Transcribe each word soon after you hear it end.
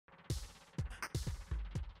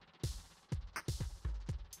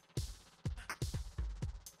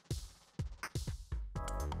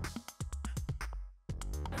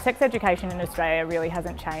Sex education in Australia really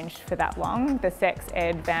hasn't changed for that long. The sex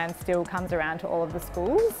ed van still comes around to all of the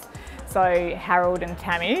schools. So Harold and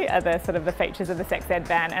Tammy are the sort of the features of the sex ed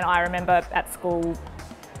van, and I remember at school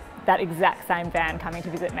that exact same van coming to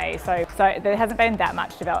visit me. So there hasn't been that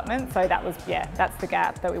much development, so that was, yeah, that's the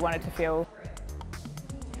gap that we wanted to fill.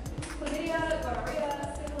 Chlamydia,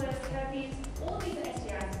 gonorrhea, syphilis, herpes, all these are STIs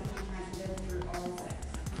that can be transmitted through oral sex.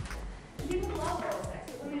 And people love oral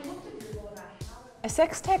sex, but when we look to Google about how... A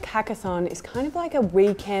Sextech Hackathon is kind of like a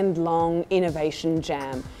weekend-long innovation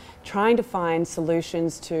jam, trying to find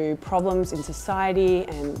solutions to problems in society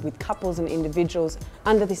and with couples and individuals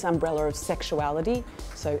under this umbrella of sexuality,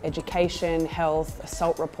 so education, health,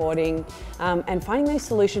 assault reporting, and finding those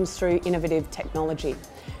solutions through innovative technology.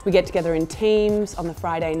 We get together in teams on the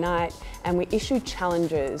Friday night and we issue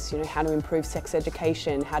challenges, how to improve sex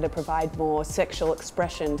education, how to provide more sexual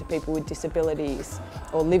expression to people with disabilities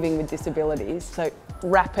or living with disabilities, so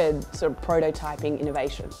rapid sort of prototyping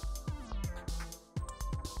innovation.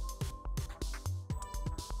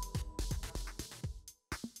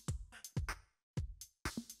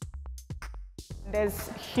 There's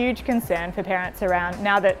huge concern for parents around,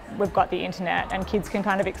 now that we've got the internet and kids can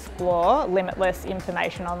kind of explore limitless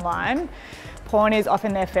information online. Porn is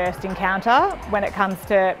often their first encounter when it comes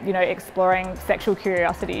to, exploring sexual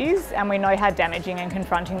curiosities, and we know how damaging and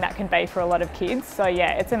confronting that can be for a lot of kids. So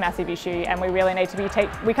yeah, it's a massive issue, and we really need to be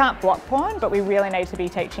we can't block porn, but we really need to be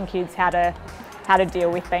teaching kids how to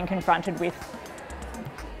deal with being confronted with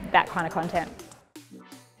that kind of content.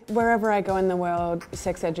 Wherever I go in the world,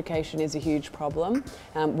 sex education is a huge problem.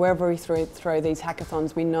 Wherever we throw these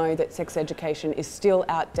hackathons, we know that sex education is still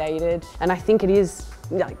outdated, and I think it is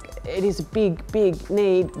a big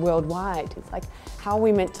need worldwide. It's like, how are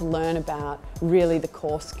we meant to learn about really the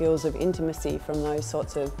core skills of intimacy from those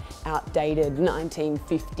sorts of outdated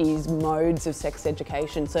 1950s modes of sex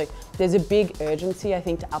education? So there's a big urgency, I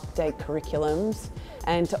think, to update curriculums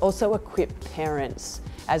and to also equip parents,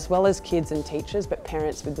 as well as kids and teachers, but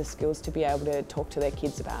parents with the skills to be able to talk to their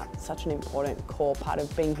kids about such an important core part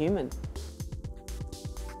of being human.